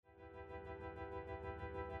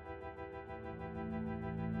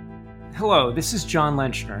Hello, this is John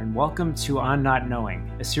Lenchner, and welcome to On Not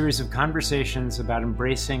Knowing, a series of conversations about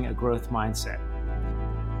embracing a growth mindset.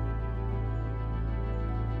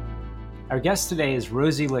 Our guest today is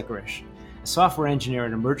Rosie Lickorish, a software engineer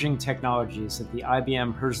in emerging technologies at the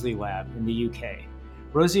IBM Hursley Lab in the UK.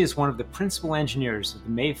 Rosie is one of the principal engineers of the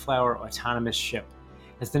Mayflower autonomous ship.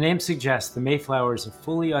 As the name suggests, the Mayflower is a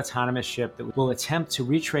fully autonomous ship that will attempt to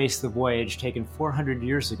retrace the voyage taken 400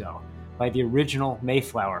 years ago by the original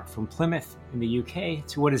Mayflower from Plymouth in the UK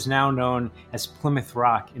to what is now known as Plymouth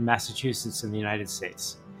Rock in Massachusetts in the United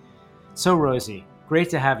States. So Rosie,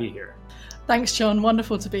 great to have you here. Thanks, John.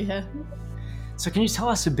 Wonderful to be here. So can you tell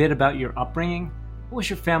us a bit about your upbringing? What was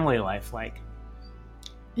your family life like?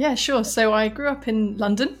 Yeah, sure. So I grew up in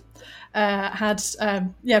London, had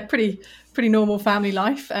pretty normal family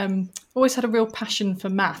life. Always had a real passion for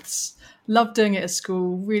maths. Loved doing it at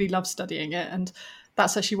school, really loved studying it. And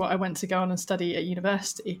that's actually what I went to go on and study at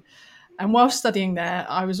university. And while studying there,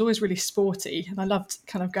 I was always really sporty and I loved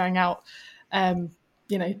kind of going out,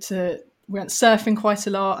 we went surfing quite a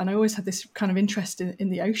lot. And I always had this kind of interest in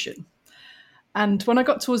the ocean. And when I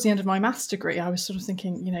got towards the end of my maths degree, I was sort of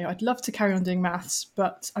thinking, I'd love to carry on doing maths,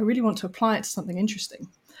 but I really want to apply it to something interesting.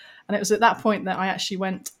 And it was at that point that I actually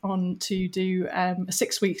went on to do a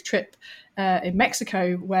 6-week trip in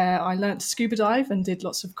Mexico where I learned to scuba dive and did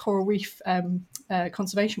lots of coral reef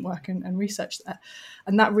conservation work and research there.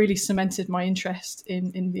 And that really cemented my interest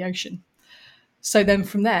in the ocean. So then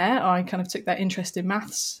from there, I kind of took that interest in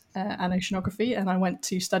maths and oceanography, and I went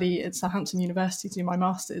to study at Southampton University to do my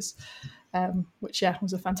master's, which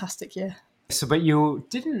was a fantastic year. So, but you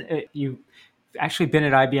didn't, you actually been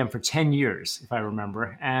at IBM for 10 years, if I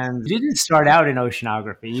remember, and you didn't start out in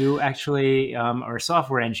oceanography. You actually are a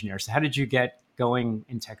software engineer. So how did you get going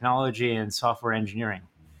in technology and software engineering?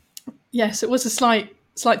 Yes, it was a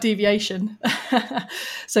slight deviation.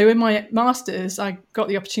 So in my master's, I got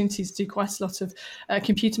the opportunity to do quite a lot of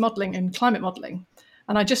computer modelling and climate modelling.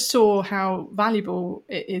 And I just saw how valuable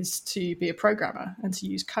it is to be a programmer and to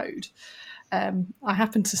use code. I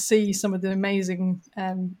happened to see some of the amazing,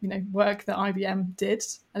 work that IBM did,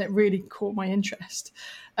 and it really caught my interest.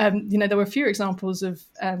 There were a few examples of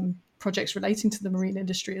projects relating to the marine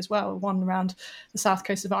industry as well. One around the south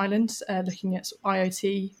coast of Ireland, looking at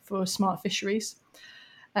IoT for smart fisheries.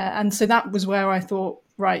 And so that was where I thought,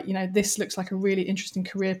 right, this looks like a really interesting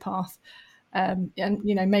career path. And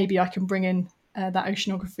maybe I can bring in that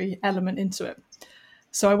oceanography element into it.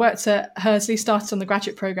 So I worked at Hursley, started on the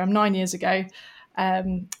graduate programme 9 years ago.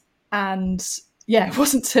 It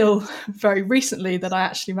wasn't till very recently that I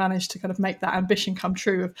actually managed to kind of make that ambition come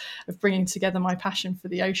true of bringing together my passion for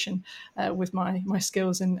the ocean with my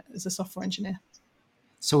skills as a software engineer.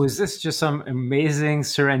 So is this just some amazing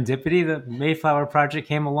serendipity that the Mayflower project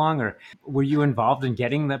came along, or were you involved in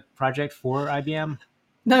getting the project for IBM?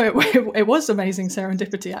 No, it was amazing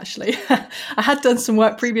serendipity, actually. I had done some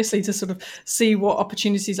work previously to sort of see what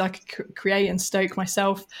opportunities I could create and stoke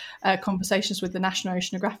myself, conversations with the National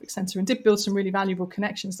Oceanographic Centre, and did build some really valuable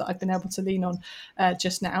connections that I've been able to lean on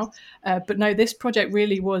just now. But no, this project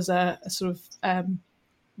really was a sort of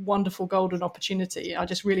wonderful golden opportunity. I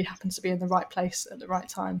just really happened to be in the right place at the right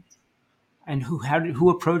time. And who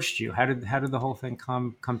approached you? How did the whole thing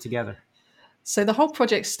come together? So the whole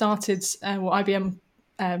project started, IBM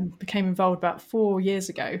became involved about 4 years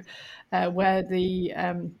ago, where the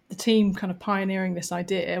team kind of pioneering this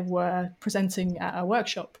idea were presenting at a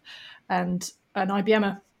workshop, and an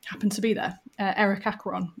IBMer happened to be there, Eric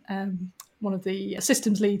Acheron, one of the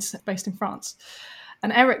systems leads based in France.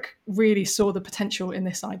 And Eric really saw the potential in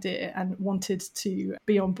this idea and wanted to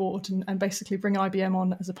be on board and basically bring IBM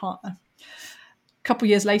on as a partner. A couple of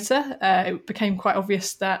years later, it became quite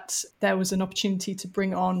obvious that there was an opportunity to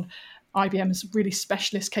bring on IBM's really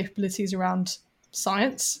specialist capabilities around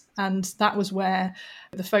science. And that was where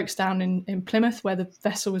the folks down in Plymouth, where the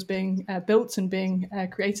vessel was being built and being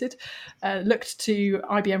created, looked to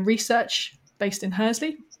IBM research based in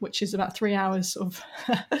Hursley, which is about 3 hours of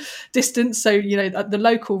distance. So, the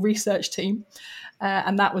local research team.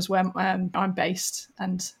 And that was where I'm based.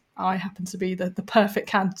 And I happen to be the perfect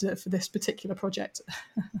candidate for this particular project.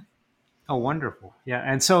 Oh, wonderful. Yeah.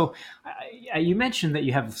 And so you mentioned that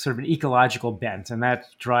you have sort of an ecological bent, and that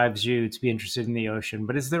drives you to be interested in the ocean.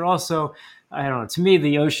 But is there also, I don't know, to me,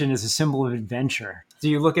 the ocean is a symbol of adventure. Do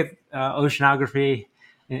you look at oceanography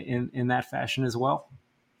in that fashion as well?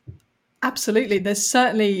 Absolutely. There's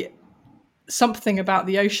certainly something about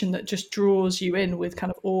the ocean that just draws you in with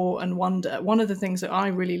kind of awe and wonder. One of the things that I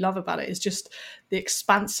really love about it is just the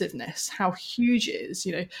expansiveness, how huge it is,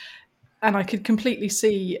 and I could completely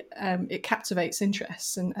see it captivates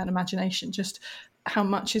interest and imagination. Just how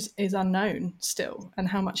much is unknown still, and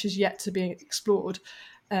how much is yet to be explored.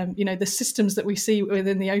 The systems that we see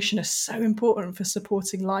within the ocean are so important for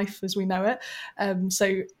supporting life as we know it.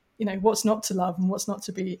 So what's not to love and what's not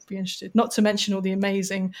to be interested. Not to mention all the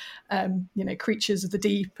amazing, creatures of the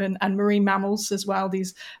deep and marine mammals as well.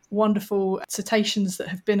 These wonderful cetaceans that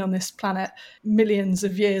have been on this planet millions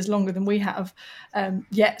of years longer than we have.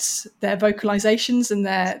 Yet their vocalizations and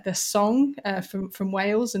their song from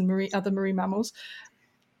whales and other marine mammals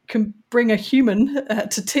can bring a human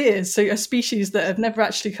to tears. So a species that have never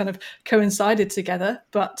actually kind of coincided together,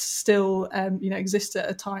 but still, exist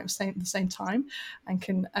at the same time, and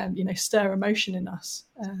can, stir emotion in us.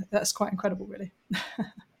 That's quite incredible, really.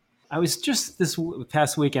 I was just this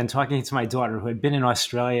past weekend talking to my daughter, who had been in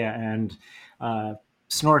Australia and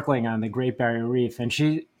snorkeling on the Great Barrier Reef, and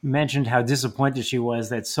she mentioned how disappointed she was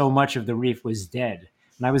that so much of the reef was dead.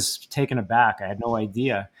 And I was taken aback. I had no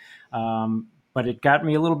idea. But it got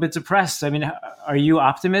me a little bit depressed. I mean, are you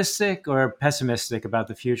optimistic or pessimistic about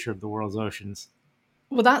the future of the world's oceans?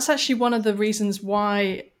 Well, that's actually one of the reasons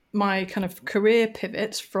why my kind of career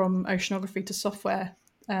pivot from oceanography to software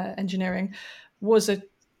engineering was a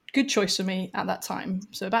good choice for me at that time.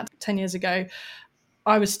 So about 10 years ago,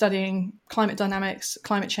 I was studying climate dynamics,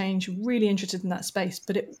 climate change, really interested in that space,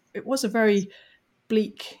 but it was a very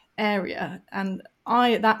bleak area. And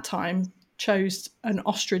I, at that time, chose an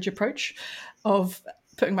ostrich approach of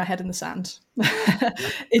putting my head in the sand.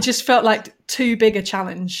 It just felt like too big a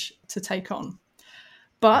challenge to take on.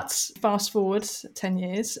 But fast forward 10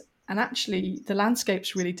 years, and actually the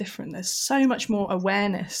landscape's really different. There's so much more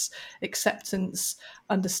awareness, acceptance,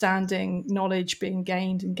 understanding, knowledge being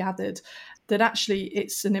gained and gathered, that actually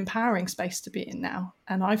it's an empowering space to be in now.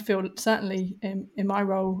 And I feel certainly in my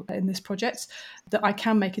role in this project that I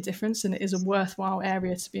can make a difference, and it is a worthwhile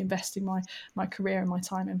area to be investing my career and my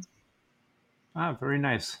time in. Ah, very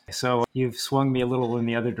nice. So you've swung me a little in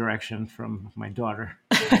the other direction from my daughter.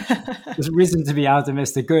 There's reason to be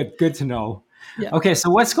optimistic. Good to know. Yeah. Okay, so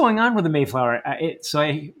what's going on with the Mayflower? So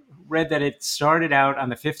I read that it started out on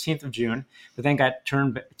the 15th of June, but then got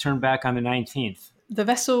turned back on the 19th. The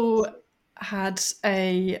vessel had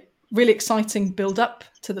a really exciting build-up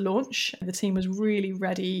to the launch. The team was really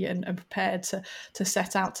ready and prepared to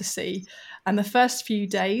set out to sea. And the first few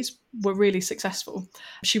days were really successful.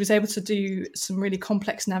 She was able to do some really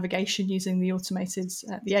complex navigation using the automated,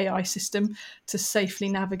 the AI system, to safely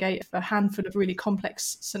navigate a handful of really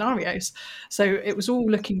complex scenarios. So it was all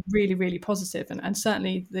looking really, really positive. And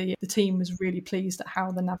certainly the team was really pleased at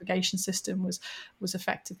how the navigation system was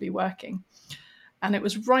effectively working. And it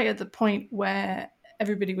was right at the point where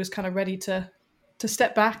everybody was kind of ready to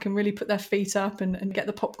step back and really put their feet up and get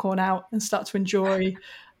the popcorn out and start to enjoy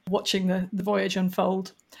watching the voyage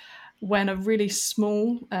unfold, when a really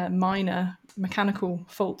small, minor mechanical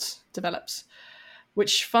fault develops,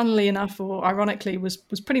 which funnily enough, or ironically, was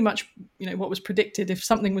pretty much what was predicted. If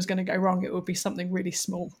something was going to go wrong, it would be something really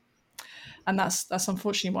small. And that's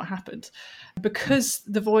unfortunately what happened. Because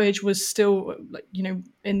the voyage was still,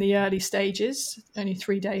 in the early stages, only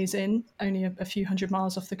 3 days in, only a few hundred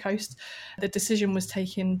miles off the coast, the decision was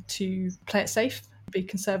taken to play it safe, be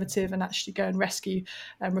conservative, and actually go and rescue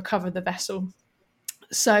and recover the vessel.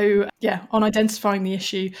 So, on identifying the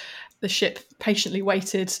issue, the ship patiently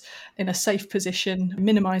waited in a safe position,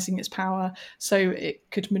 minimising its power so it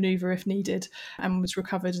could manoeuvre if needed, and was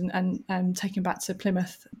recovered and taken back to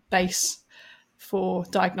Plymouth base for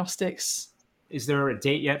diagnostics. Is there a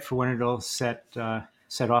date yet for when it'll set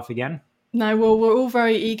off again? No, well, we're all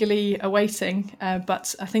very eagerly awaiting,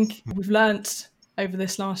 but I think we've learnt over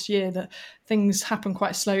this last year that things happen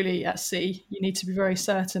quite slowly at sea. You need to be very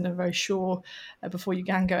certain and very sure before you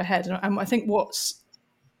can go ahead. And I think what's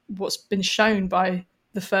been shown by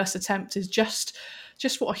the first attempt is just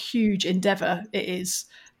what a huge endeavour it is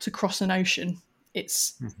to cross an ocean.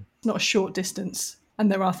 It's not a short distance,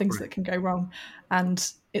 and there are things that can go wrong,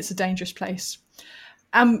 and it's a dangerous place.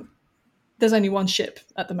 There's only one ship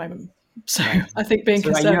at the moment, so I think being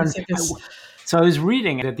conservative is... So I was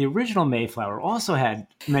reading that the original Mayflower also had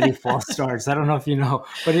many false starts. I don't know if you know,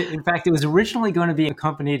 but in fact, it was originally going to be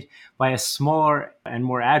accompanied by a smaller and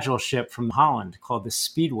more agile ship from Holland called the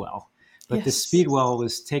Speedwell. But the Speedwell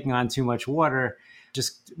was taking on too much water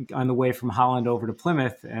just on the way from Holland over to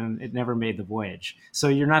Plymouth, and it never made the voyage. So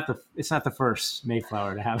it's not the first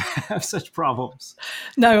Mayflower to have such problems.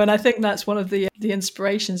 No, and I think that's one of the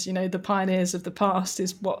inspirations, the pioneers of the past,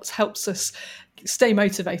 is what helps us stay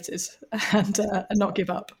motivated and not give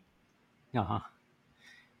up. Uh-huh.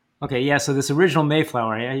 Okay, yeah, so this original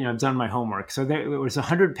Mayflower, I've done my homework. So there was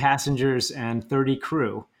 100 passengers and 30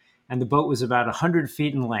 crew, and the boat was about 100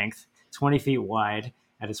 feet in length. 20 feet wide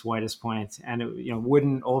at its widest point, and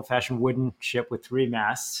wooden, old-fashioned wooden ship with 3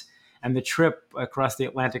 masts. And the trip across the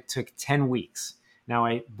Atlantic took 10 weeks. Now,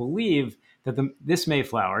 I believe that this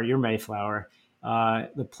Mayflower, your Mayflower,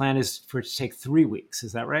 the plan is for it to take 3 weeks.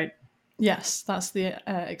 Is that right? Yes, that's the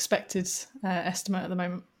expected estimate at the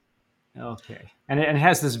moment. Okay. And it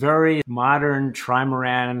has this very modern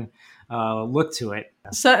trimaran look to it.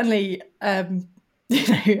 Certainly, I mean,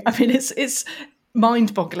 it's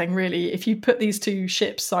mind-boggling, really. If you put these two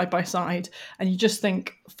ships side by side and you just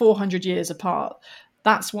think 400 years apart,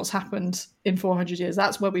 that's what's happened in 400 years.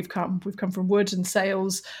 That's where we've come. We've come from wood and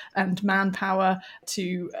sails and manpower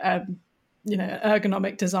to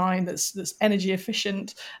ergonomic design that's energy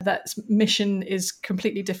efficient. That mission is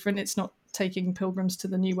completely different. It's not taking pilgrims to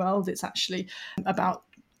the new world. It's actually about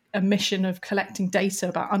a mission of collecting data,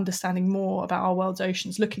 about understanding more about our world's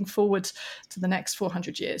oceans, looking forward to the next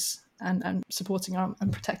 400 years and supporting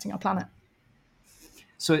and protecting our planet.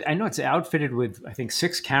 So I know it's outfitted with, I think,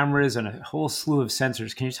 6 cameras and a whole slew of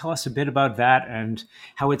sensors. Can you tell us a bit about that and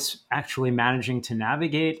how it's actually managing to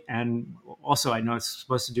navigate? And also, I know it's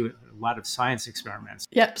supposed to do a lot of science experiments.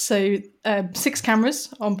 Yep. So 6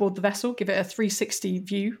 cameras on board the vessel give it a 360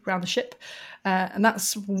 view around the ship. And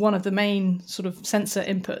that's one of the main sort of sensor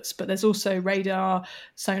inputs. But there's also radar,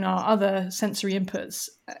 sonar, other sensory inputs,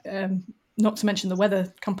 not to mention the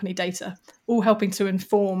weather company data, all helping to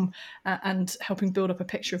inform and helping build up a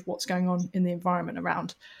picture of what's going on in the environment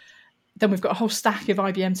around. Then we've got a whole stack of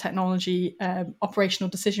IBM technology, operational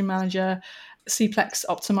decision manager, CPlex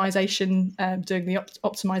optimization, doing the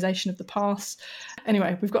optimization of the paths.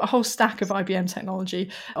 Anyway, we've got a whole stack of IBM technology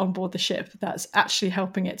on board the ship that's actually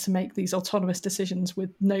helping it to make these autonomous decisions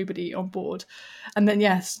with nobody on board. And then,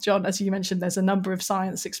 yes, John, as you mentioned, there's a number of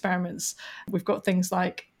science experiments. We've got things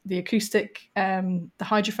like the acoustic, the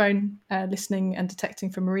hydrophone, listening and detecting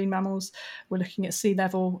for marine mammals. We're looking at sea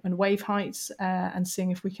level and wave heights and seeing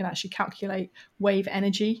if we can actually calculate wave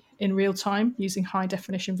energy in real time using high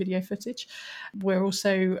definition video footage. We're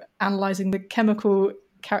also analysing the chemical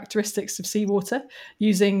characteristics of seawater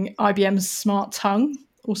using IBM's smart tongue,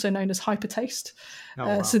 also known as hypertaste.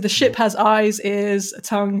 Wow. So the ship has eyes, ears, a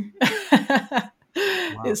tongue. Wow.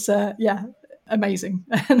 It's, amazing,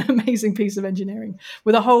 an amazing piece of engineering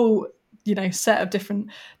with a whole, set of different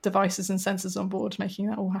devices and sensors on board, making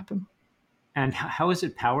that all happen. And how is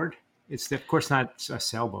it powered? It's of course not a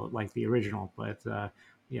sailboat like the original, but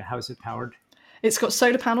how is it powered? It's got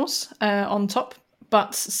solar panels on top,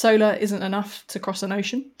 but solar isn't enough to cross an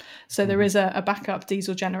ocean. So there is a backup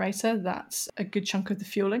diesel generator. That's a good chunk of the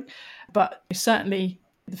fueling, but certainly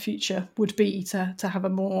the future would be to have a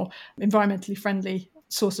more environmentally friendly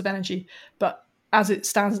source of energy. But as it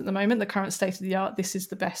stands at the moment, the current state of the art, this is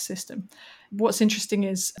the best system. What's interesting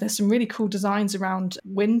is there's some really cool designs around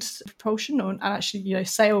wind propulsion and actually,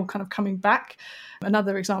 sail kind of coming back.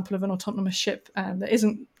 Another example of an autonomous ship that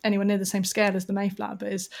isn't anywhere near the same scale as the Mayflower,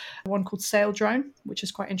 but is one called Sail Drone, which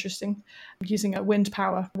is quite interesting, using a wind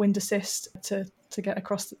power, wind assist to get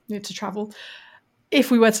across, to travel. If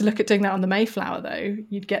we were to look at doing that on the Mayflower, though,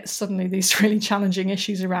 you'd get suddenly these really challenging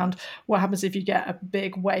issues around what happens if you get a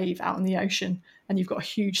big wave out in the ocean and you've got a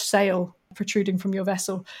huge sail protruding from your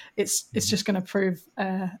vessel. It's just going to prove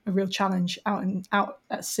a real challenge out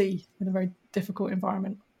at sea in a very difficult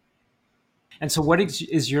environment. And so what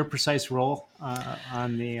is your precise role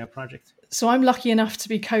on the project? So I'm lucky enough to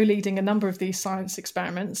be co-leading a number of these science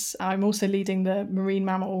experiments. I'm also leading the marine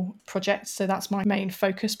mammal project, so that's my main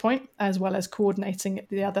focus point, as well as coordinating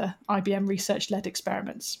the other IBM research-led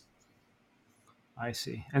experiments. I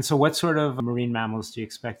see. And so what sort of marine mammals do you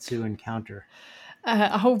expect to encounter?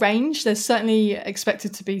 A whole range. There's certainly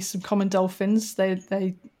expected to be some common dolphins.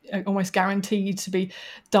 They are almost guaranteed to be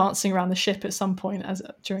dancing around the ship at some point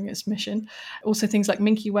during its mission. Also things like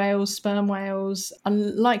minke whales, sperm whales.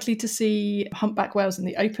 Unlikely to see humpback whales in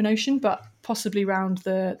the open ocean, but possibly around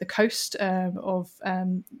the coast of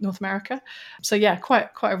North America. So yeah,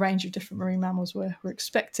 quite a range of different marine mammals we're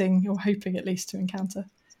expecting or hoping at least to encounter.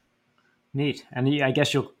 Neat. And I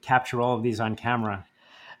guess you'll capture all of these on camera.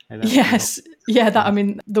 Yes. Yeah,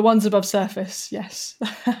 the ones above surface, yes.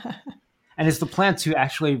 And is the plan to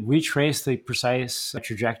actually retrace the precise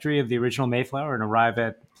trajectory of the original Mayflower and arrive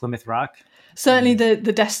at Plymouth Rock? Certainly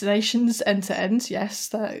the destinations end to end,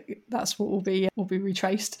 yes, that's what will be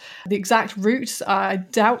retraced. The exact route, I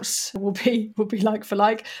doubt will be like for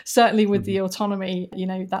like. Certainly with the autonomy,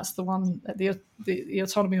 that's the one, the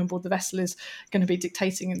autonomy on board the vessel is going to be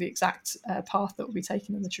dictating the exact path that will be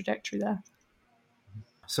taken in the trajectory there.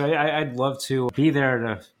 So I'd love to be there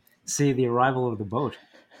to see the arrival of the boat.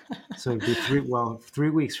 So it'd be 3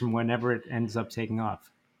 weeks from whenever it ends up taking off.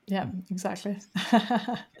 Yeah, exactly.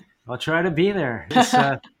 I'll try to be there.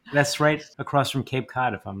 That's right across from Cape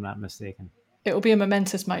Cod, if I'm not mistaken. It will be a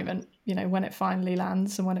momentous moment, when it finally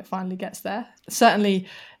lands and when it finally gets there. Certainly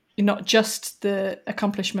not just the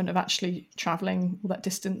accomplishment of actually traveling all that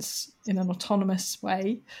distance in an autonomous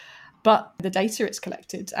way, but the data it's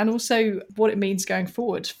collected and also what it means going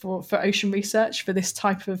forward for ocean research, for this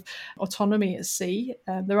type of autonomy at sea.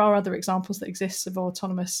 There are other examples that exist of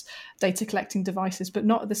autonomous data collecting devices, but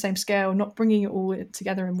not at the same scale, not bringing it all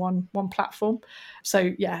together in one platform.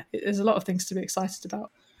 So yeah, there's a lot of things to be excited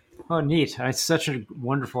about. Oh, neat. It's such a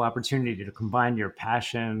wonderful opportunity to combine your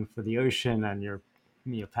passion for the ocean and your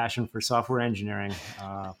passion for software engineering.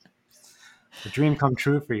 The dream come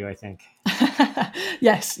true for you, I think.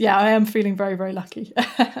 Yes, yeah, I am feeling very, very lucky.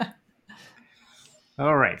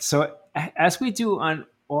 All right. So, as we do on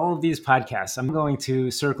all of these podcasts, I'm going to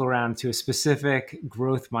circle around to a specific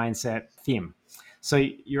growth mindset theme. So,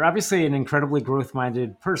 you're obviously an incredibly growth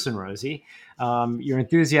minded person, Rosie. Your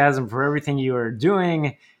enthusiasm for everything you are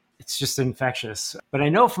doing, it's just infectious. But I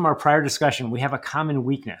know from our prior discussion, we have a common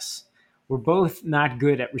weakness. We're both not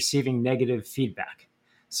good at receiving negative feedback.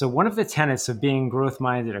 So one of the tenets of being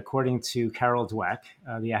growth-minded, according to Carol Dweck,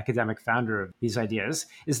 the academic founder of these ideas,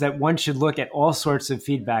 is that one should look at all sorts of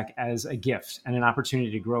feedback as a gift and an opportunity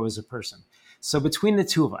to grow as a person. So between the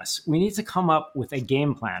two of us, we need to come up with a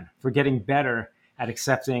game plan for getting better at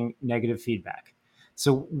accepting negative feedback.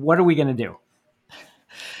 So what are we going to do?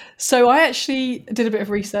 So I actually did a bit of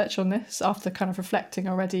research on this after kind of reflecting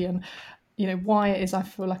already, and why it is I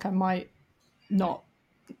feel like I might not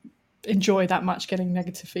enjoy that much getting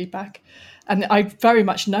negative feedback. And I very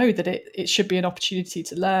much know that it should be an opportunity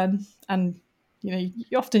to learn. And,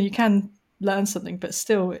 often you can learn something, but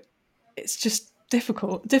still it's just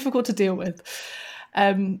difficult to deal with.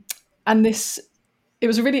 And it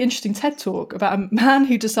was a really interesting TED talk about a man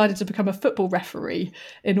who decided to become a football referee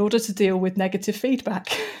in order to deal with negative feedback.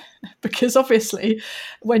 Because obviously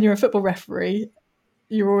when you're a football referee,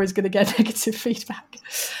 you're always going to get negative feedback.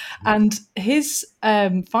 And his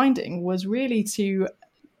finding was really to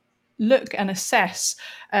look and assess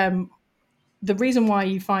the reason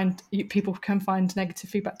why people can find negative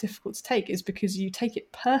feedback difficult to take is because you take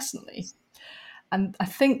it personally. And I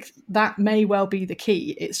think that may well be the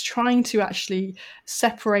key. It's trying to actually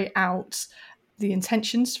separate out the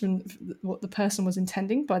intentions from what the person was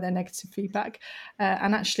intending by their negative feedback,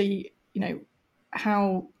 and actually,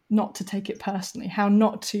 how not to take it personally, how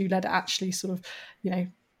not to let it actually sort of,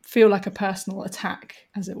 feel like a personal attack,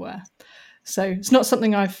 as it were. So it's not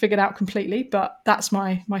something I've figured out completely, but that's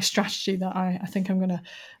my strategy that I think I'm going to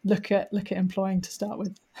look at employing to start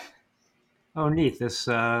with. Oh, neat. This,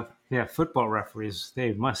 football referees,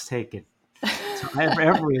 they must take it. So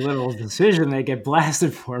every little decision they get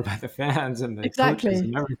blasted for by the fans and the coaches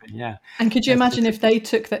and everything. Yeah. And could you imagine if they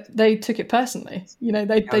took it personally?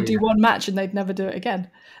 They do one match and they'd never do it again.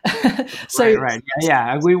 So right.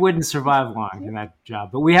 Yeah. We wouldn't survive long in that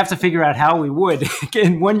job, but we have to figure out how we would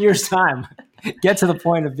in 1 year's time get to the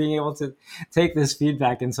point of being able to take this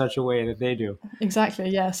feedback in such a way that they do. Exactly.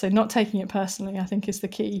 Yeah. So not taking it personally, I think, is the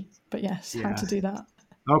key. But yes, how to do that.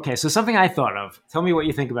 Okay. So something I thought of. Tell me what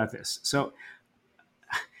you think about this. So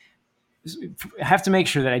I have to make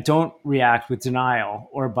sure that I don't react with denial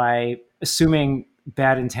or by assuming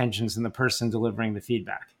bad intentions in the person delivering the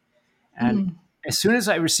feedback. And as soon as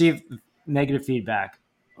I receive negative feedback,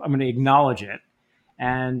 I'm going to acknowledge it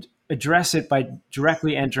and address it by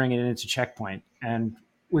directly entering it into Checkpoint and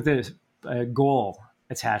with a goal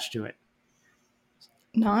attached to it.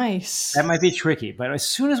 Nice. That might be tricky, but as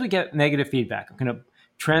soon as we get negative feedback, I'm going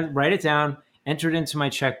to write it down, enter it into my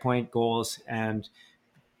Checkpoint goals, and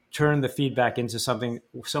turn the feedback into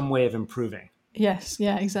some way of improving. Yes.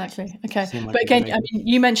 Yeah, exactly. Okay. But again,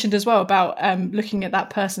 you mentioned as well about looking at that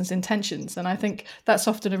person's intentions. And I think that's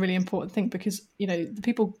often a really important thing because, the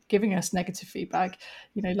people giving us negative feedback,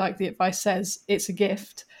 like the advice says, it's a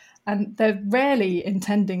gift and they're rarely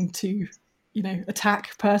intending to,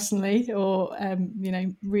 attack personally or,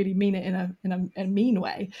 really mean it in a mean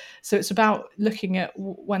way. So it's about looking at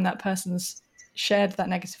when that person's shared that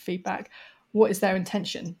negative feedback, what is their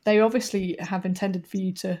intention? They obviously have intended for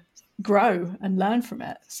you to grow and learn from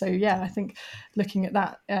it. So yeah, I think looking at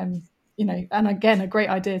that, and again, a great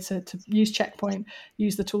idea to use Checkpoint,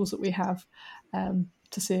 use the tools that we have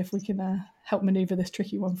to see if we can help maneuver this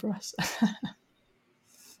tricky one for us.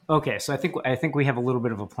 Okay, so I think we have a little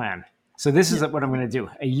bit of a plan. So this is what I'm going to do.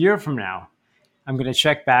 A year from now, I'm going to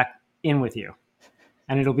check back in with you,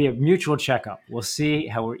 and it'll be a mutual checkup. We'll see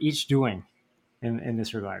how we're each doing in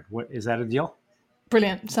this regard. Is that a deal?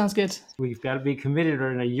 Brilliant. Sounds good. We've got to be committed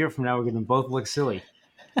or in a year from now, we're going to both look silly.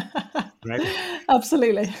 Right?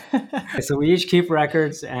 Absolutely. So we each keep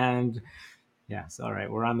records, and yeah, it's all right.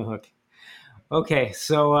 We're on the hook. Okay,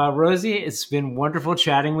 so Rosie, it's been wonderful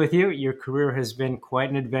chatting with you. Your career has been quite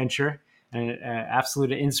an adventure and an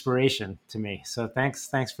absolute inspiration to me. So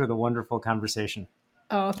thanks for the wonderful conversation.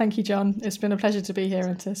 Oh, thank you, John. It's been a pleasure to be here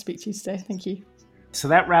and to speak to you today. Thank you. So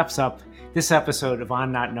that wraps up this episode of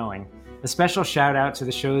On Not Knowing. A special shout out to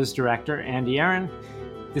the show's director, Andy Aaron.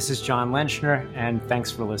 This is John Lenchner, and thanks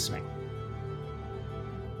for listening.